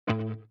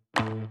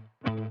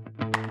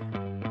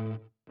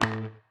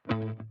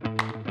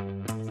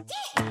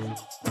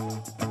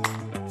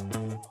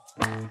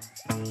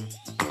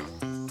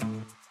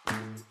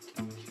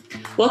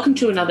Welcome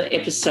to another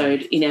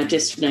episode in our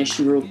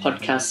Destination Rural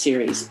podcast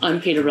series. I'm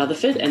Peter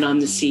Rutherford and I'm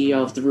the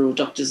CEO of the Rural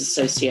Doctors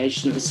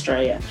Association of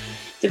Australia.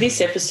 For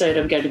this episode,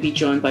 I'm going to be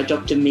joined by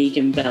Dr.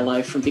 Megan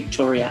Belot from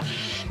Victoria.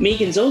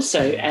 Megan's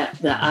also at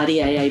the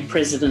RDAA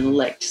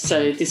President-elect,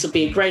 so this will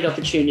be a great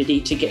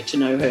opportunity to get to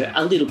know her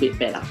a little bit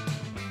better.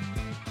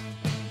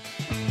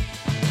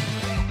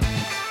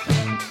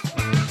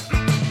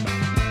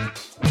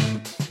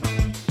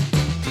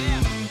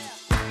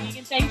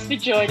 Thanks for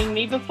joining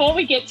me. Before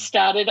we get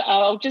started,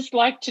 I'll just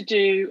like to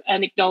do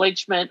an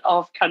acknowledgement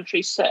of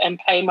country and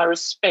pay my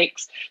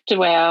respects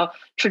to our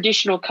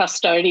traditional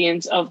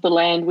custodians of the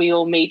land we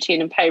all meet in,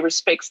 and pay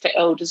respects to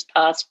elders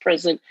past,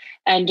 present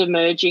and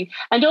emerging,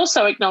 and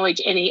also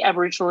acknowledge any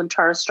Aboriginal and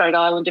Torres Strait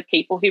Islander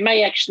people who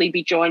may actually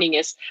be joining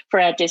us for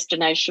our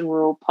Destination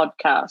Rural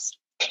podcast.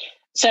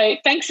 So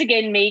thanks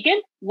again,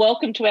 Megan.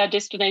 Welcome to our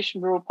Destination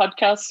Rural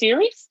podcast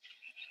series.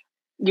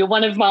 You're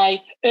one of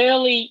my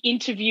early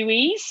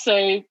interviewees,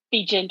 so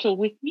be gentle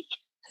with me.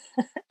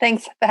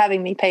 Thanks for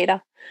having me,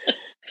 Peter.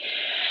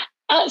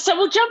 So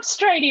we'll jump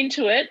straight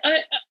into it.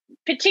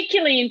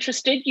 Particularly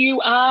interested,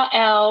 you are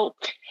our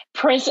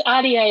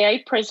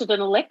RDAA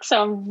President-elect,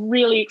 so I'm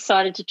really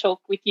excited to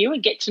talk with you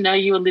and get to know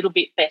you a little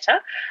bit better,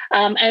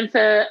 and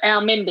for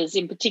our members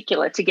in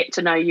particular to get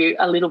to know you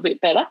a little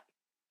bit better.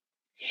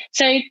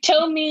 So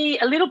tell me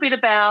a little bit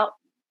about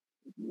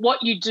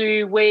what you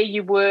do, where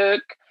you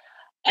work,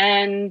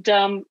 and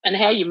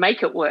how you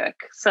make it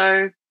work.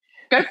 So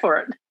go for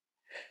it.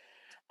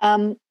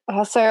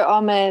 So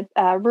I'm a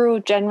rural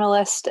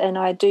generalist and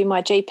I do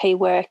my GP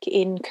work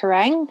in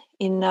Kerang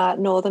in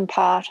northern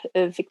part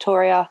of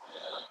Victoria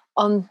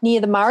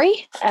near the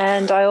Murray,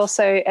 and I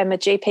also am a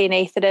GP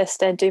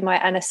anaesthetist and do my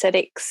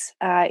anaesthetics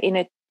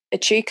in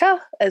Echuca,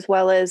 as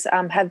well as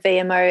have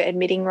VMO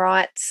admitting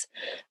rights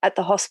at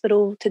the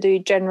hospital to do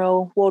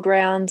general ward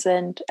rounds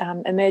and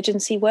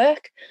emergency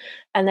work.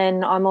 And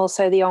then I'm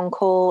also the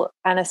on-call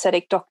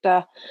anaesthetic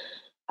doctor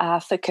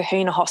for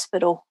Cohuna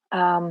Hospital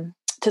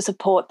to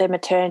support their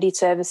maternity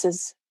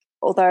services,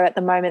 although at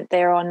the moment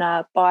they're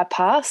on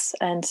bypass,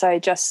 and so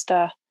just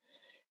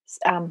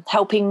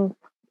helping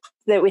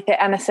with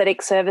their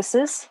anaesthetic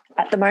services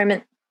at the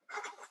moment.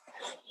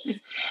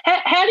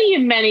 How do you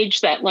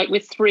manage that, like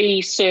with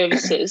 3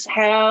 services?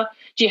 How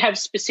do you have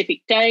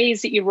specific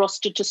days that you're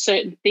rostered to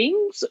certain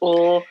things,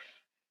 or?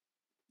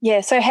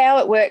 Yeah, so how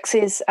it works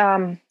is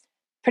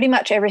pretty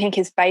much everything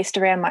is based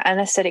around my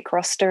anaesthetic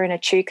roster in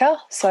Echuca.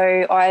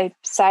 So I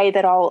say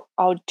that I'll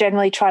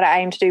generally try to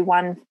aim to do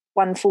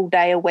one full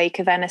day a week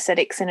of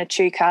anaesthetics in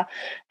Echuca,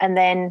 and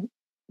then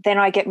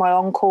I get my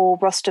on-call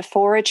roster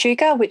for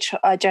Echuca, which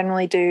I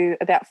generally do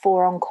about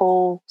 4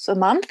 on-calls a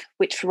month,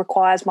 which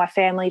requires my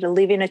family to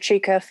live in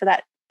Echuca for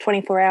that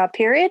 24-hour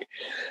period.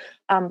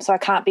 So I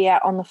can't be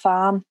out on the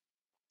farm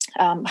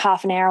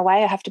half an hour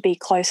away. I have to be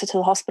closer to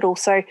the hospital.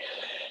 So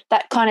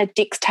that kind of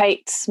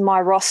dictates my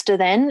roster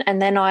then,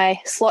 and then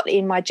I slot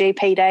in my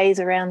GP days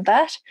around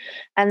that.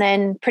 And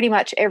then pretty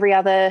much every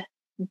other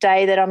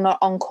day that I'm not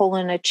on call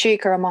in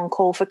Echuca, I'm on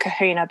call for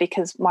Cohuna,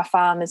 because my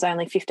farm is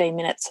only 15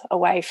 minutes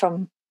away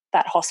from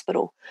that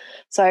hospital.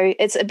 So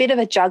it's a bit of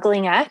a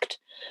juggling act.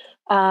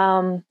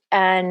 And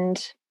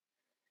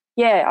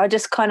yeah, I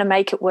just kind of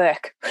make it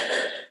work.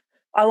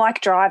 I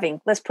like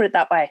driving, let's put it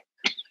that way.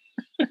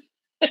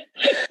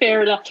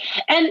 Fair enough.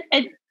 And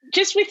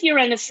just with your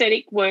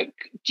anaesthetic work,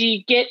 do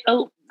you get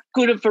a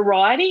good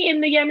variety in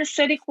the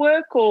anaesthetic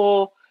work,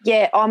 or?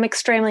 Yeah, I'm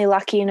extremely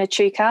lucky in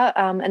Echuca,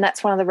 and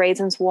that's one of the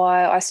reasons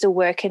why I still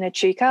work in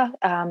Echuca,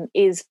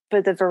 is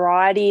for the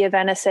variety of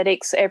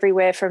anaesthetics,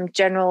 everywhere from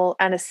general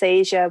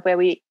anaesthesia, where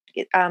we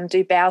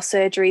do bowel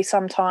surgery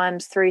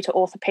sometimes, through to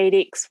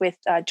orthopedics with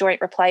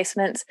joint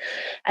replacements,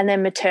 and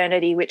then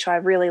maternity, which I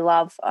really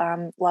love.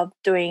 Love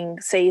doing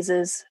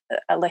Caesars,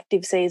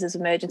 elective Caesars,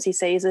 emergency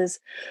Caesars.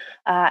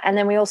 And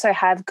then we also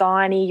have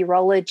gynae,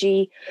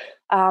 urology.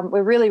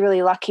 We're really,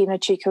 really lucky in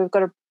Echuca. We've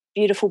got a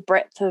beautiful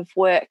breadth of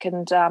work,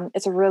 and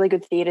it's a really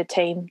good theatre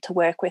team to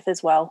work with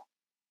as well.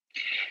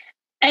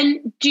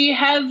 And do you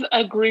have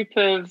a group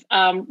of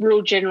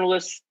rural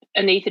generalist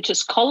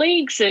anaesthetist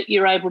colleagues that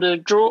you're able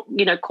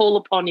to call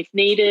upon if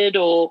needed,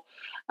 or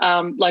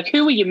like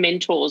who are your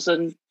mentors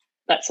and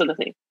that sort of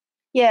thing?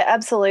 Yeah,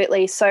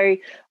 absolutely. So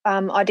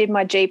I did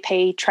my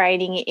GP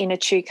training in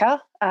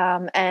Echuca,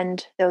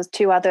 and there was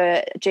 2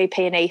 other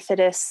GP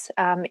anaesthetists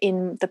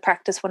in the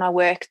practice when I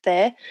worked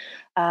there,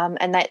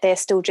 and they're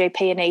still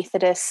GP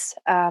anaesthetists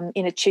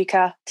in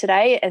Echuca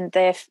today, and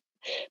they're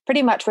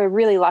pretty much, we're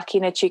really lucky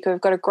in Echuca.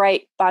 We've got a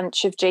great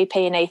bunch of GP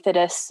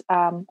anaesthetists,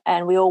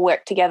 and we all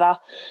work together,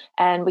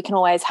 and we can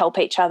always help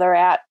each other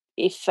out.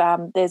 If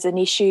there's an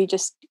issue,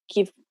 just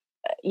give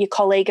your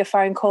colleague a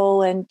phone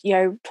call and,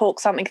 talk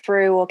something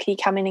through, or can you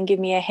come in and give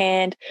me a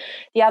hand?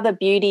 The other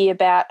beauty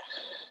about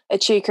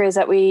Echuca is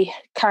that we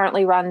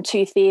currently run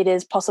 2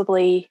 theatres,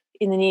 possibly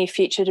in the near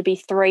future to be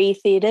 3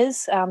 theatres.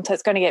 So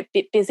it's going to get a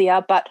bit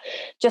busier, but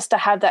just to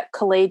have that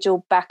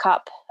collegial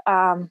backup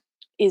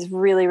is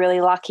really,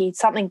 really lucky.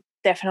 Something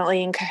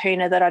definitely in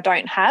Cohuna that I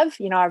don't have.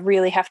 You know, I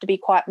really have to be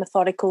quite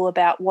methodical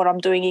about what I'm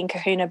doing in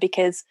Cohuna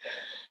because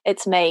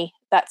it's me.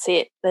 That's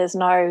it. There's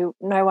no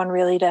one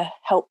really to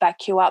help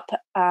back you up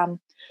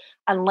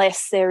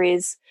unless there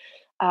is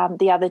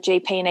the other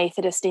GP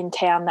anaesthetist in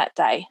town that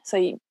day.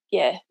 So,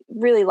 yeah,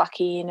 really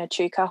lucky in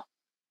Echuca.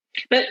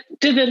 But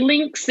do the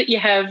links that you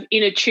have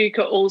in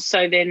Echuca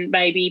also then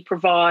maybe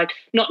provide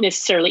not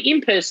necessarily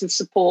in-person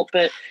support,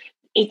 but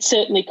it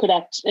certainly could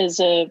act as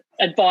a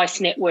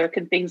advice network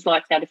and things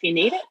like that if you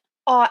need it?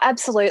 Oh,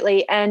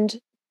 absolutely.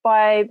 And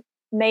by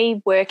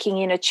me working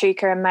in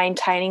Echuca and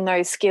maintaining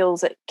those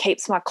skills, it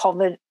keeps my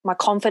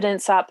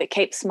confidence up. It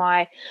keeps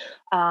my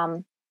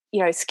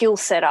skill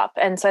set up.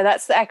 And so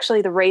that's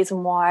actually the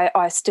reason why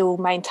I still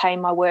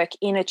maintain my work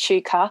in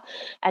Echuca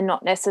and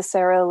not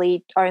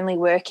necessarily only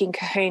work in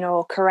Cohuna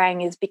or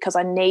Kerang, is because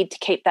I need to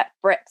keep that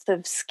breadth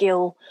of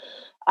skill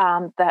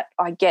that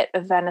I get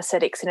of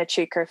anaesthetics in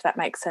Echuca, if that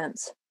makes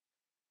sense.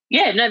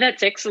 Yeah, no,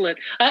 that's excellent.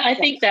 I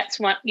think that's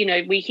what,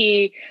 we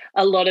hear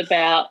a lot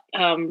about,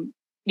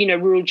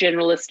 rural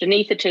generalist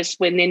anaesthetists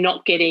when they're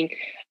not getting,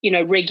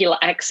 regular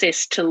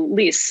access to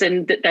lists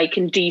and that they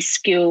can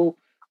de-skill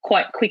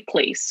quite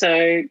quickly.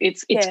 So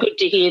it's good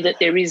to hear that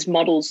there is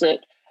models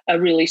that are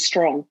really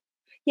strong.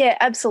 Yeah,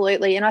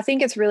 absolutely. And I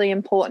think it's really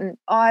important.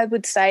 I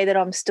would say that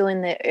I'm still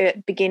in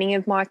the beginning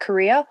of my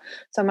career.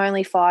 So I'm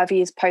only 5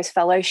 years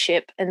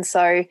post-fellowship. And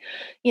so,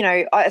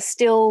 I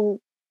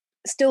still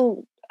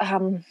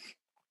I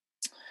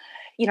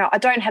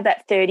don't have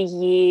that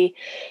 30-year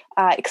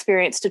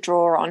experience to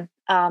draw on.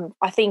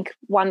 I think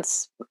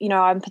once,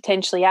 I'm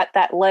potentially at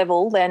that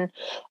level, then,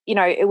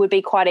 it would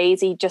be quite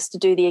easy just to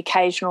do the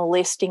occasional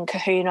list in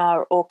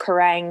Cohuna or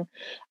Kerang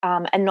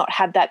and not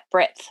have that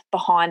breadth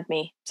behind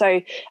me.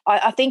 So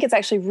I think it's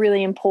actually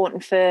really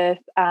important for,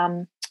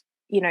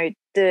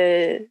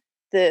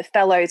 the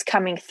fellows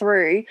coming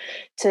through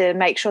to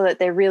make sure that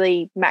they're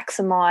really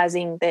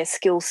maximising their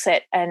skill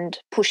set and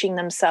pushing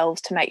themselves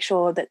to make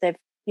sure that they've,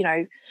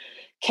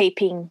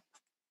 keeping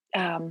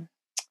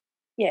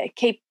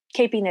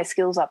their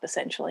skills up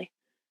essentially.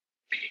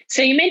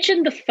 So you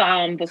mentioned the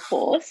farm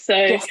before. So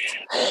yes.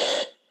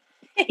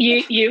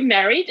 you're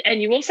married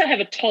and you also have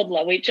a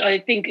toddler, which I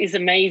think is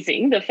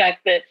amazing. The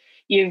fact that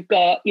you've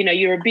got,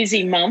 you're a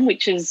busy mum,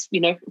 which is,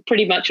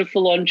 pretty much a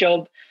full-on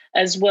job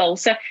as well.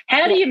 So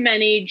how do you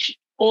manage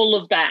all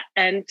of that?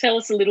 And tell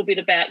us a little bit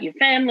about your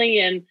family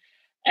and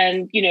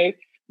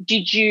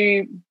did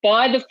you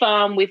buy the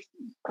farm with,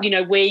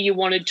 where you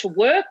wanted to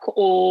work,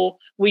 or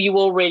were you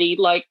already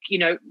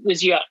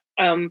was your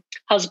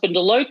husband a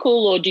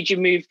local, or did you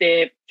move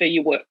there for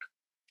your work?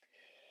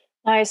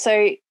 No,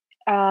 so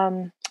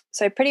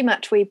pretty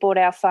much we bought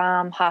our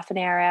farm half an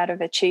hour out of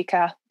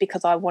Echuca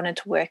because I wanted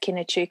to work in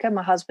Echuca.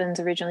 My husband's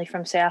originally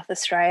from South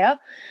Australia,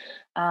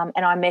 and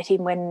I met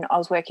him when I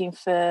was working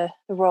for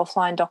the Royal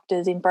Flying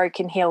Doctors in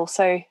Broken Hill.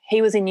 So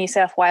he was in New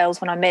South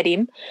Wales when I met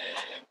him.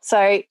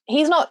 So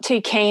he's not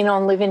too keen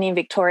on living in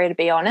Victoria, to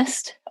be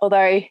honest,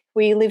 although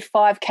we live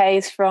 5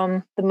 k's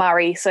from the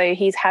Murray, so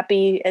he's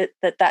happy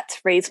that that's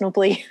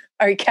reasonably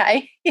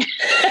okay.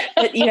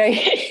 But,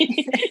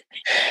 and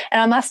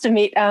I must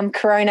admit,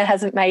 Corona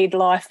hasn't made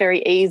life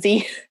very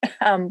easy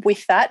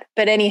with that.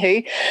 But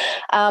anywho,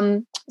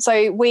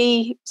 so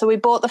we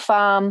bought the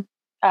farm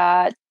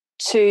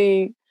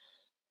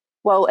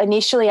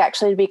initially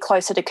actually to be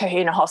closer to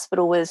Cohuna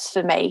Hospital was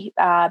for me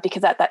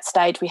because at that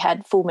stage we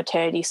had full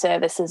maternity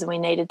services and we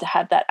needed to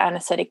have that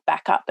anaesthetic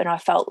backup, and I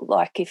felt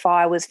like if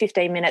I was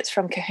 15 minutes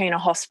from Cohuna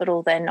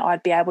Hospital then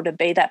I'd be able to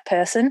be that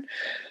person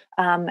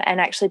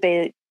and actually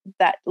be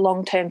that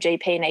long-term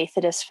GP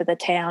anaesthetist for the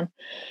town.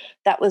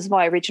 That was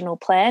my original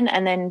plan,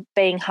 and then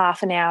being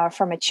half an hour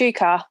from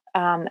Echuca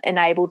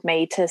enabled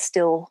me to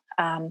still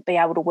be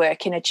able to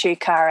work in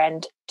Echuca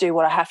and do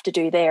what I have to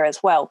do there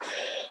as well.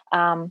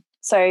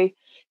 So,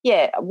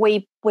 yeah,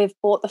 we've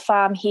bought the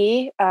farm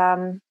here.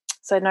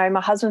 So, no, my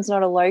husband's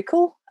not a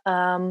local,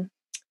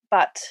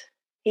 but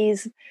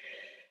he's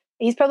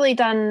probably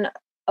done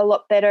a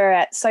lot better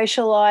at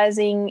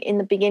socialising in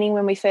the beginning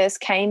when we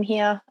first came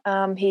here.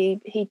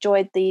 He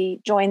joined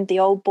the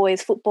old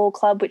boys football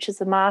club, which is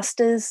the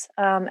Masters,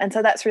 and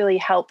so that's really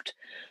helped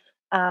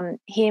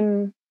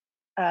him,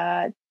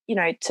 to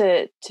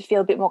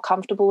feel a bit more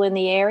comfortable in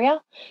the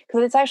area,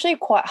 because it's actually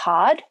quite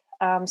hard.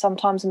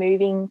 Sometimes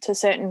moving to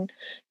certain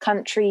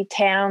country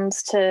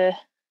towns to,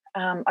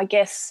 I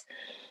guess,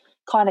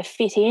 kind of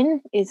fit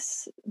in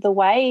is the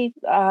way,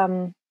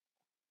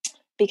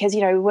 because,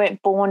 we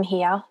weren't born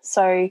here.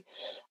 So,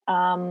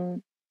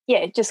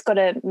 just got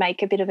to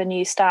make a bit of a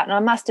new start. And I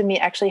must admit,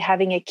 actually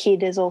having a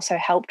kid has also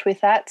helped with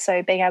that.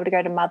 So being able to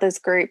go to mother's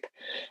group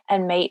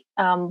and meet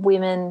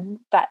women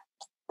that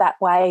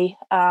way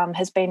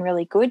has been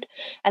really good.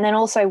 And then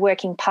also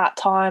working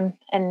part-time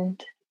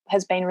and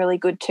has been really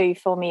good too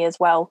for me as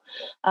well,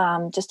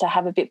 just to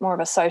have a bit more of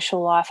a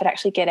social life and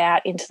actually get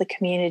out into the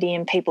community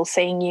and people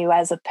seeing you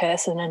as a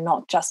person and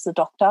not just the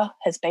doctor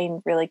has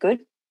been really good.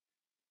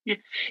 Yeah.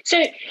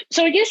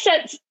 So I guess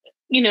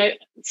you know,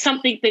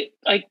 something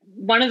that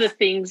one of the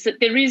things that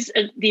there is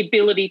the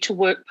ability to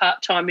work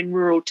part-time in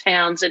rural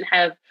towns and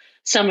have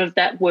some of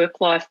that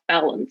work-life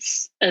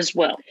balance as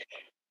well.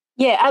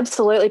 Yeah,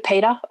 absolutely,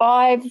 Peter.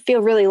 I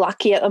feel really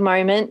lucky at the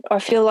moment. I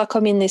feel like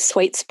I'm in this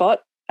sweet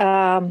spot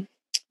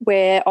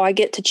where I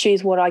get to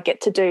choose what I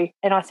get to do,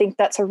 and I think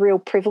that's a real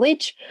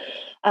privilege.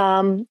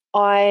 I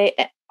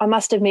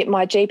must admit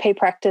my GP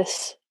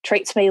practice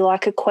treats me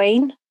like a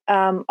queen.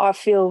 I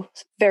feel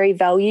very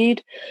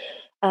valued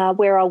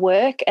where I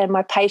work, and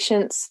my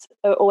patients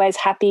are always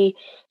happy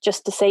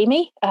just to see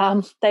me.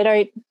 They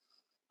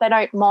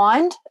don't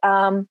mind,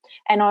 and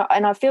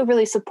I feel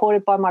really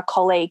supported by my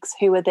colleagues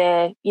who are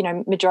there, you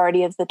know,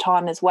 majority of the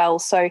time as well.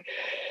 So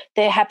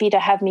they're happy to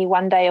have me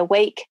one day a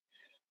week.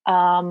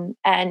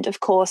 And of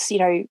course, you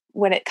know,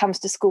 when it comes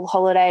to school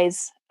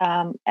holidays,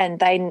 and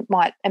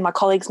my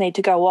colleagues need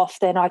to go off,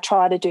 then I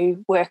try to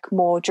do work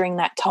more during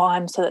that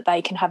time so that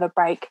they can have a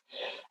break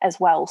as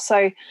well.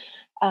 So,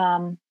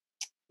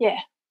 yeah.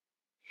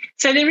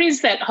 So there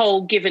is that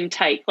whole give and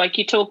take, like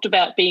you talked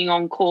about being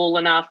on call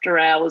and after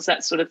hours,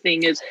 that sort of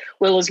thing, as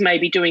well as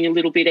maybe doing a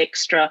little bit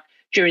extra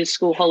during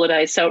school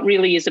holidays. So it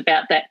really is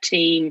about that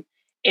team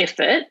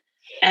effort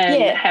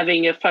and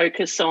having a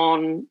focus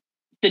on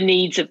the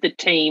needs of the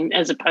team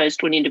as opposed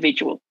to an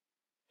individual.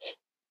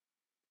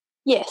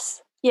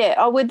 Yes. Yeah,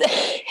 I would.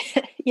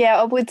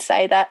 Yeah, I would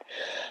say that.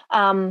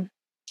 I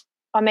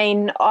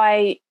mean,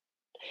 I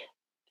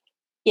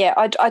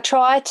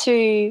try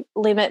to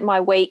limit my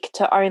week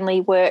to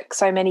only work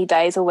so many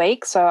days a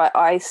week. So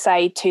I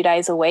say 2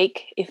 days a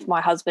week. If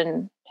my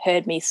husband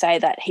heard me say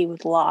that, he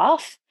would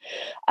laugh.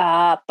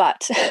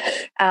 But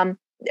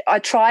I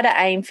try to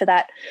aim for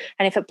that.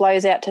 And if it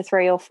blows out to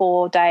 3 or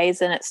 4 days,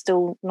 then it's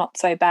still not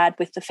so bad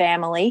with the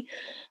family,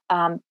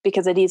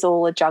 because it is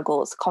all a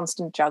juggle. It's a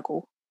constant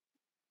juggle.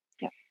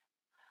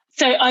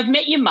 So I've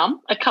met your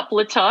mum a couple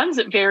of times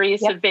at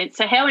various events.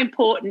 So how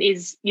important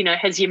is, you know,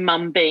 has your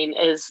mum been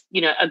as, you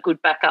know, a good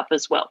backup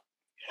as well?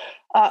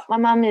 My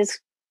mum is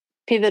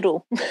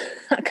pivotal.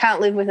 I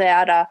can't live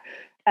without her.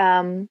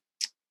 I'm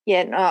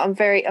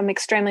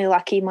extremely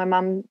lucky. My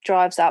mum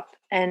drives up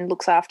and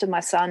looks after my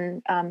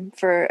son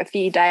for a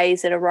few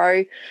days at a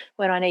row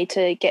when I need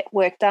to get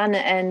work done,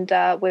 and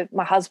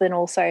my husband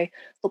also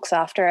looks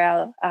after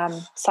our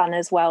son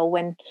as well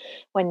when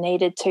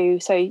needed to.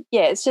 So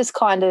yeah, it's just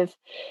kind of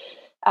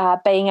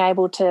being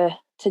able to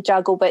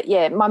juggle. But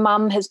yeah, my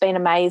mum has been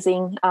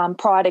amazing.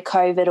 Prior to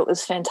COVID, it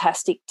was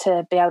fantastic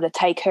to be able to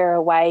take her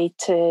away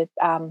to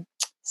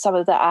some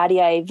of the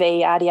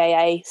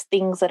RDAA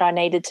things that I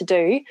needed to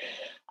do,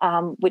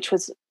 which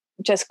was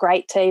just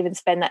great to even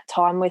spend that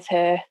time with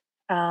her.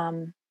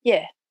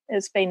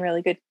 It's been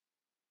really good.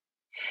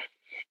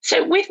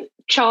 So with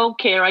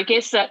childcare, I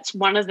guess that's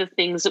one of the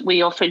things that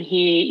we often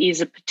hear is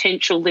a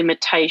potential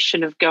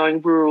limitation of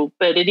going rural,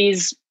 but it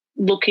is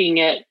looking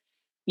at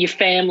your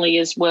family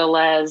as well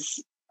as,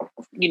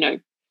 you know,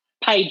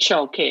 paid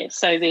childcare.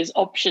 So there's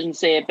options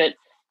there, but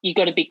you've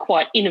got to be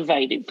quite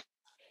innovative.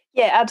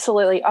 Yeah,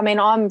 absolutely. I mean,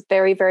 I'm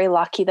very, very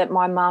lucky that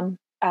my mum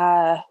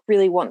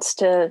really wants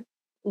to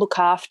look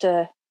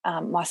after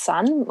my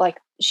son.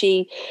 Like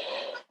she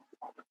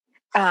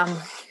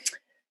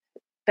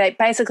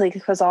basically,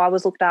 because I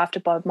was looked after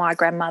by my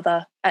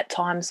grandmother at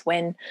times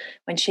when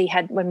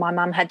my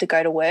mum had to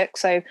go to work.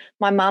 So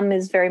my mum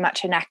is very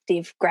much an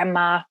active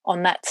grandma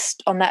on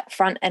that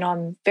front, and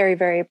I'm very,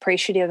 very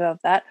appreciative of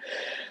that.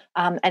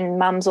 And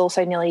mum's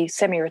also nearly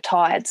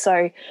semi-retired,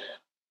 so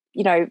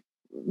you know,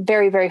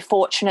 very, very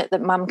fortunate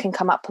that mum can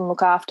come up and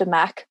look after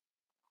Mac.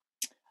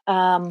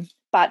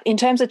 But in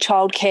terms of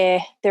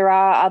childcare, there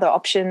are other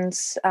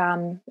options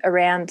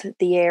around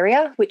the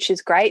area, which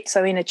is great.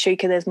 So in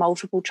Echuca, there's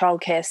multiple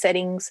childcare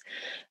settings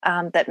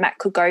that Matt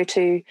could go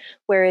to,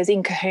 whereas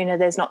in Cohuna,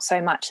 there's not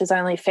so much. There's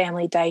only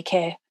family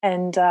daycare.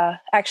 And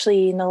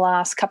actually in the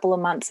last couple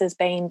of months, there's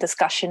been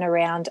discussion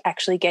around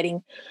actually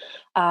getting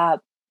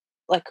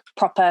like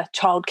proper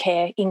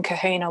childcare in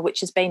Cohuna, which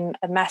has been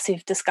a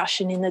massive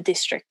discussion in the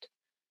district.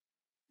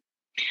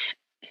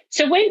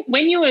 So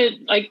when you were,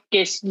 I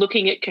guess,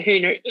 looking at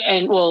Cohuna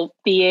and, well,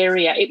 the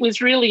area, it was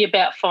really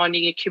about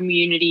finding a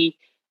community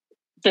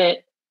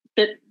that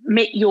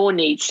met your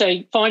needs. So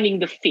finding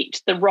the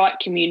fit, the right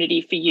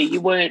community for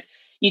you.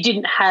 You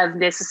didn't have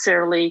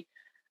necessarily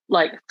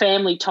like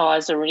family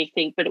ties or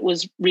anything, but it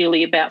was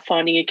really about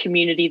finding a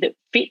community that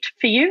fit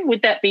for you.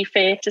 Would that be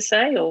fair to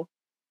say? Or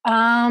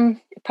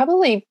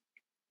probably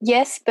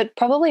yes, but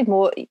probably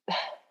more.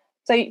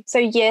 So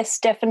yes,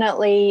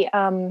 definitely.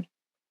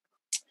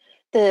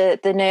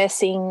 The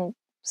nursing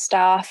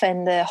staff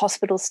and the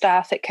hospital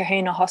staff at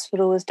Cohuna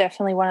Hospital was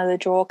definitely one of the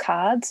draw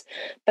cards,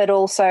 but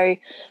also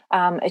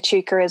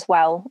Echuca as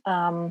well.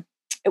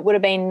 It would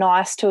have been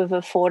nice to have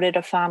afforded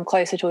a farm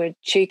closer to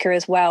Echuca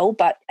as well,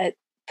 but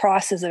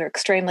prices are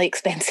extremely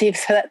expensive,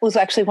 so that was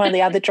actually one of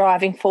the other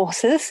driving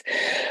forces.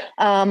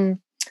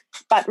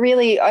 But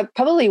really, it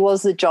probably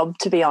was the job,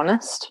 to be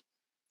honest.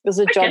 It was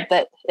a job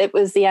it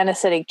was the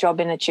anaesthetic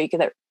job in Echuca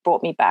that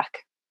brought me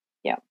back.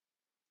 Yeah.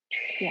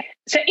 Yeah.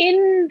 So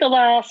in the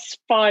last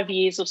 5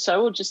 years or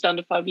so, or just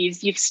under 5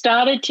 years, you've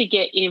started to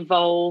get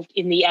involved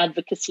in the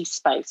advocacy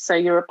space. So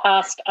you're a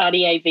past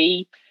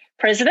RDAV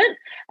president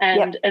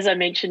and, as I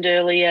mentioned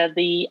earlier,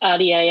 the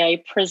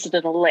RDAA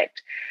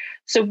president-elect.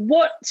 So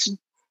what's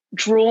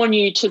drawn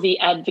you to the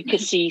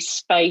advocacy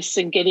space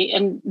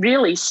and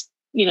really,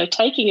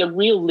 taking a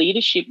real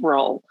leadership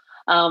role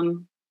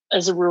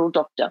as a rural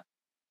doctor?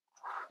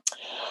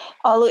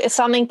 Oh, look, it's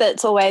something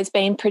that's always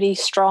been pretty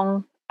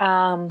strong.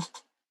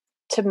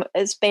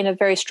 It's been a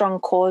very strong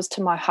cause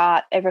to my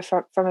heart ever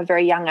from a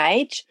very young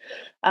age,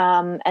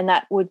 and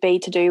that would be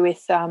to do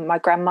with my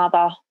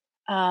grandmother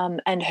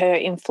and her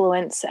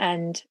influence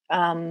and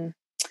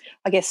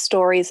I guess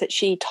stories that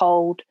she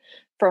told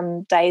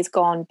from days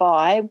gone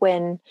by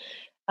when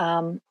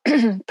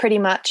pretty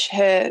much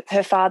her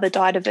father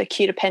died of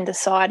acute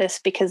appendicitis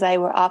because they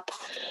were out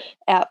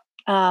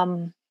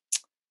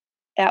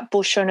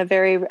bush on a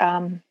very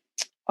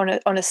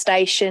on a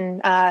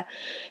station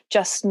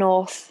just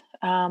north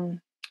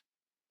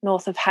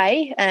of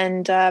Hay,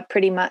 and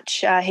pretty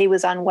much he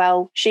was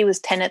unwell. She was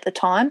 10 at the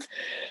time,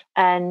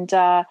 and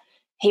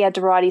he had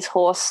to ride his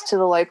horse to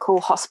the local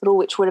hospital,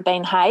 which would have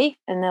been Hay,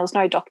 and there was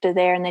no doctor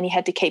there, and then he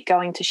had to keep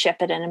going to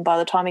Shepparton, and by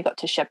the time he got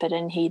to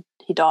Shepparton, he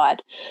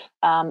died.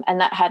 And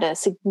that had a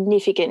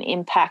significant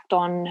impact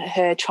on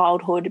her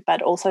childhood,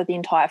 but also the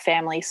entire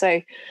family.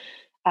 So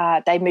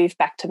they moved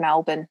back to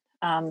Melbourne.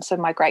 So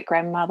my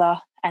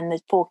great-grandmother and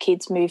the 4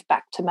 kids moved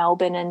back to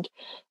Melbourne, and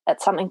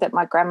that's something that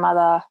my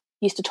grandmother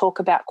used to talk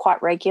about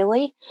quite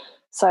regularly.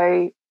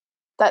 So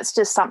that's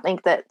just something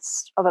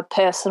that's of a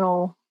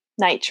personal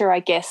nature, I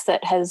guess,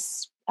 that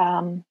has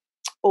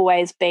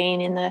always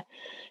been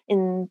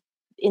in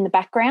the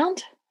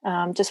background,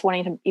 just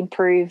wanting to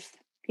improve,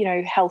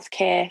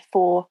 healthcare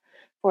for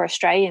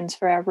Australians,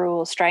 for our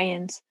rural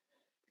Australians.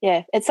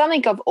 Yeah, it's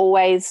something I've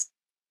always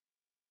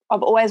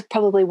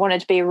probably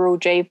wanted to be a rural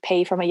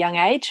GP from a young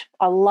age.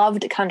 I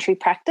loved country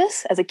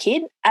practice as a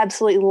kid,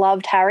 absolutely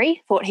loved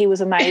Harry, thought he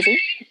was amazing.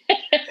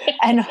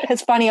 And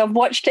it's funny, I've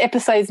watched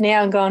episodes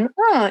now and gone,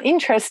 oh,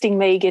 interesting,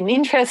 Megan,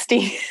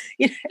 interesting.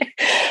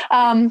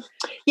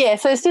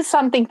 So it's just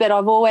something that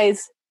I've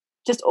always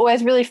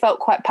really felt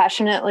quite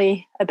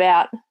passionately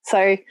about.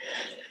 So,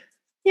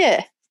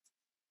 yeah.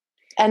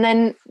 And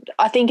then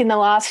I think in the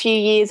last few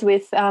years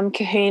with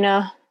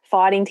Cohuna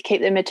fighting to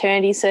keep their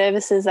maternity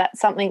services, that's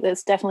something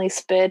that's definitely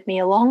spurred me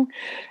along.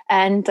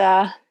 And,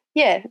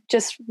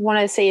 just want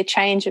to see a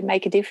change and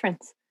make a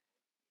difference.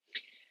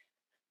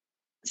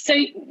 So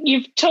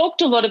you've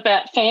talked a lot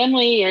about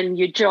family and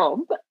your job.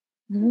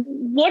 Mm-hmm.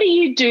 What do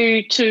you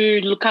do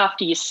to look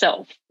after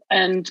yourself?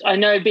 And I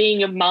know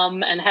being a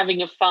mum and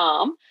having a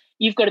farm,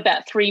 you've got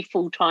about 3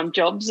 full-time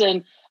jobs,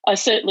 and I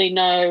certainly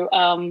know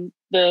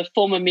the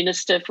former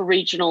Minister for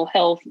Regional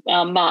Health,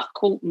 Mark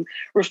Coulton,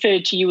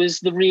 referred to you as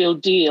the real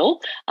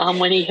deal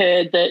when he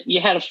heard that you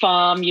had a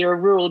farm, you're a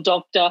rural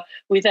doctor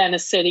with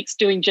anaesthetics,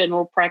 doing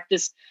general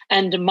practice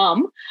and a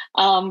mum,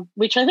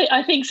 which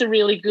I think is a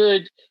really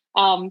good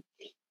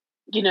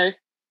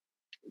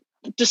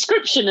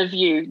description of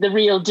you, the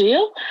real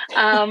deal.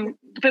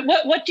 But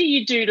what do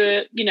you do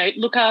to,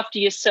 look after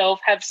yourself,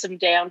 have some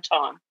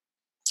downtime?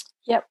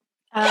 Yep.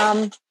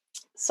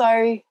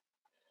 So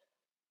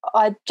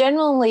I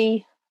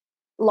generally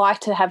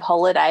like to have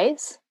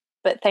holidays,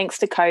 but thanks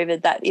to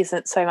COVID, that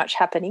isn't so much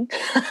happening.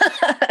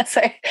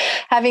 So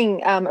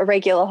having a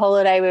regular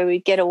holiday where we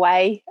get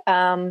away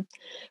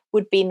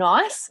would be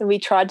nice. And we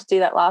tried to do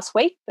that last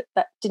week, but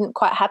that didn't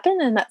quite happen,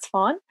 and that's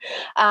fine.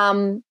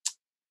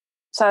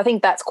 So I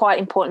think that's quite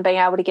important, being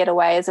able to get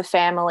away as a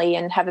family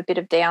and have a bit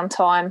of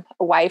downtime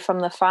away from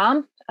the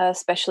farm,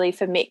 especially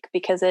for Mick,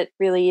 because it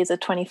really is a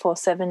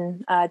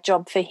 24/7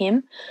 job for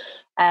him.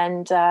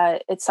 And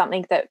it's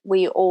something that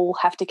we all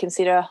have to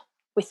consider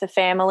with the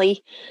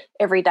family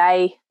every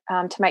day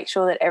to make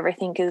sure that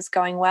everything is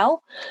going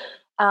well.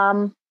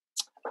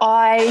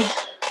 I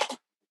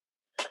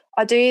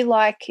do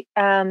like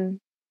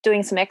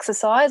doing some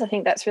exercise. I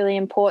think that's really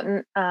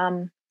important.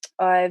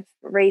 I've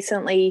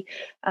recently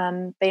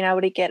been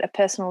able to get a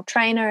personal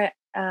trainer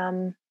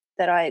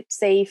that I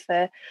see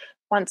for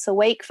once a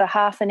week for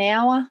half an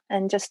hour,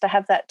 and just to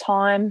have that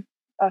time,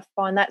 I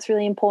find that's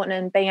really important,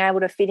 and being able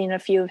to fit in a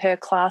few of her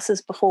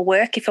classes before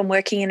work if I'm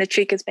working in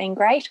Echuca has been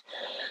great.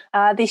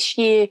 This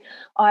year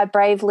I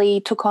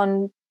bravely took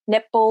on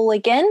netball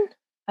again,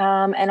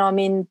 and I'm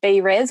in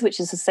B Res,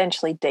 which is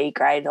essentially D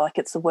grade, like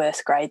it's the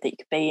worst grade that you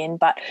could be in,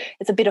 but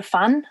it's a bit of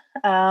fun.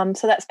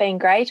 So that's been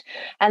great.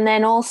 And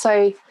then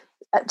also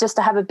just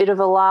to have a bit of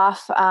a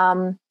laugh,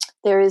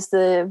 there is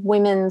the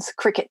women's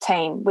cricket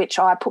team, which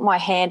I put my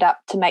hand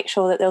up to make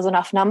sure that there was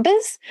enough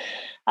numbers.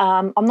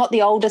 I'm not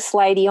the oldest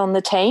lady on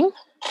the team,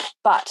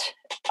 but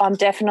I'm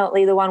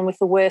definitely the one with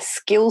the worst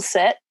skill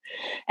set.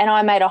 And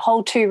I made a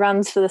whole 2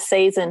 runs for the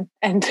season,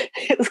 and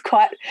it was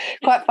quite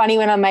funny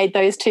when I made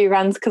those 2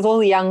 runs, because all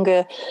the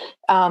younger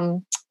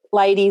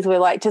ladies were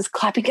like just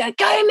clapping, go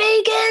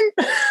Megan!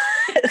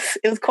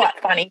 It was quite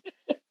funny.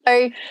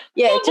 So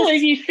yeah, I can't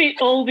believe you fit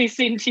all this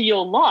into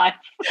your life.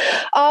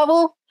 Oh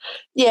well,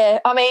 Yeah,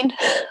 I mean,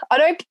 I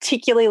don't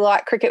particularly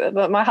like cricket,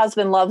 but my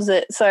husband loves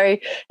it. So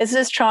it's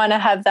just trying to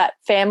have that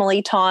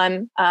family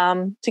time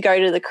to go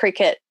to the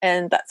cricket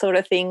and that sort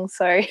of thing.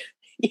 So,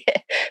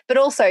 yeah, but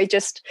also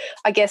just,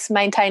 I guess,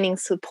 maintaining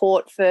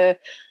support for,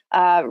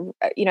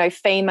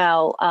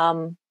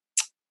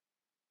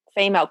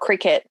 female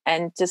cricket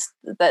and just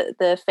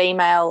the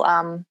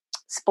female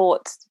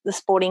sports, the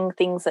sporting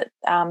things that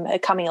are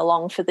coming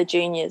along for the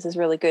juniors is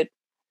really good.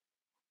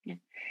 Yeah.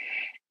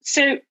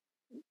 So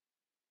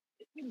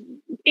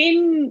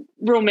in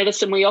rural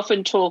medicine, we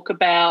often talk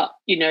about,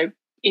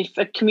 if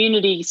a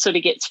community sort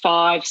of gets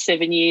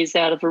 5-7 years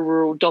out of a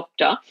rural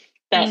doctor,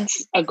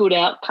 that's a good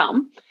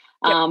outcome.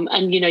 Yep.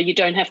 And, you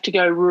don't have to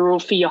go rural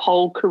for your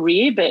whole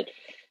career, but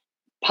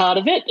part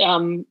of it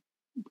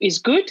is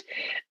good.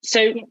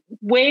 So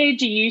where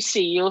do you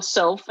see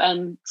yourself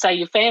and, say,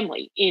 your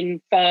family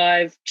in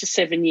 5 to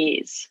 7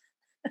 years?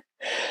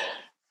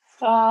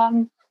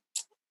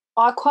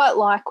 I quite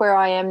like where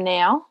I am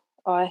now.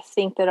 I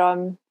think that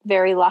I'm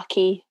very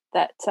lucky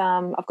that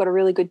I've got a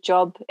really good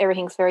job.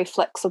 Everything's very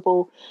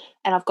flexible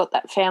and I've got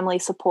that family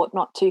support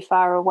not too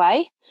far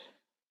away.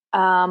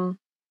 Although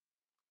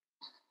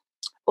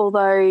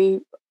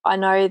I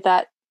know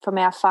that from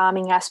our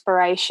farming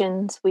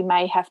aspirations, we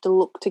may have to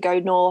look to go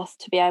north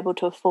to be able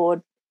to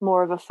afford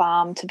more of a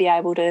farm, to be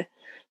able to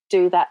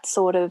do that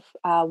sort of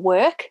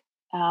work,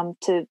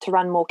 to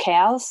run more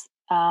cows.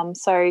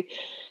 So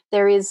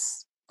there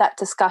is that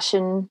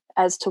discussion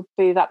as to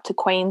move up to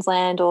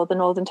Queensland or the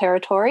Northern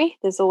Territory.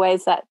 There's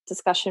always that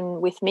discussion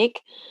with Mick.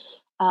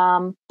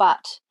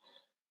 But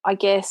I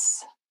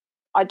guess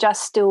I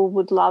just still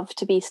would love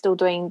to be still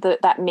doing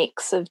that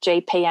mix of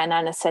GP and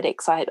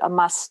anaesthetics. I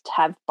must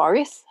have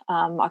both.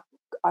 I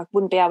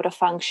wouldn't be able to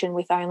function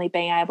with only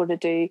being able to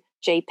do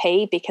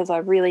GP because I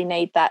really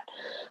need that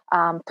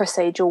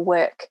procedural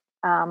work.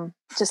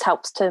 Just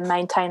helps to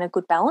maintain a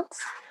good balance.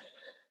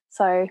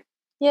 So,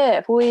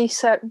 yeah, we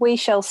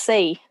shall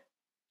see.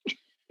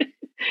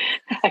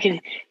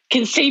 I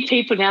can see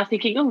people now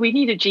thinking, oh, we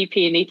need a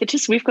GP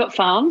anaesthetist. We've got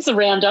farms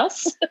around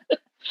us.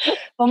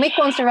 Well, Mick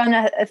wants to run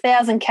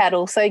 1,000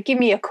 cattle, so give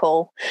me a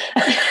call.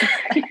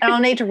 And I'll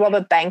need to rob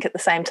a bank at the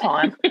same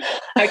time.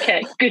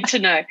 Okay, good to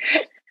know.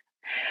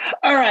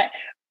 All right.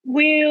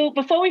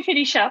 Before we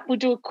finish up, we'll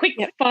do a quick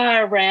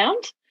fire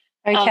round.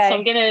 Okay. So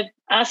I'm going to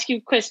ask you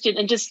a question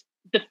and just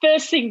the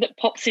first thing that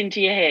pops into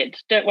your head.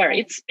 Don't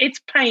worry, it's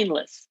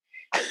painless.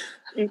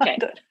 Okay.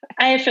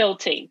 AFL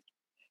team.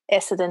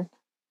 Essendon.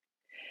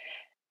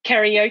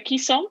 Karaoke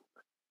song.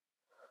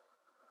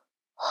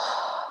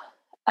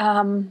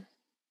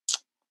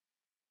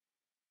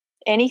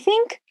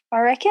 Anything, I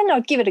reckon.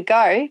 I'd give it a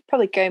go.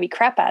 Probably going to be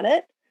crap at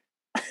it.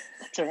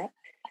 That's all right.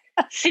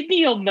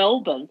 Sydney or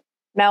Melbourne?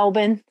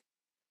 Melbourne.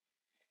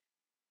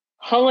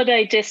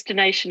 Holiday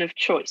destination of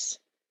choice?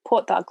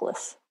 Port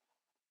Douglas.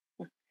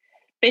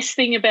 Best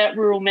thing about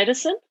rural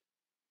medicine?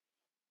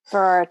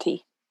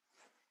 Variety.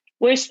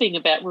 Worst thing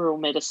about rural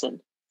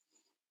medicine?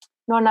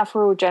 Not enough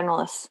rural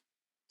generalists.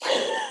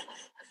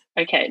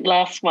 Okay,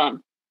 last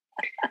one.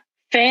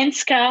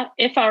 Fanscar,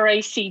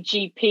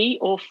 FRACGP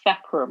or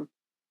FACRM?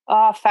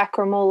 Oh,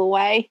 FACRM all the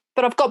way.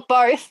 But I've got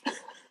both.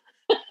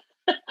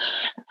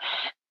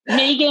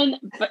 Megan,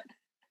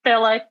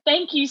 Belot,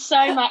 thank you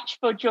so much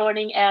for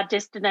joining our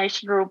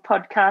Destination Rural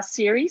podcast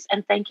series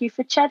and thank you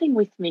for chatting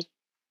with me.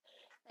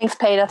 Thanks,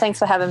 Peter. Thanks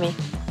for having me.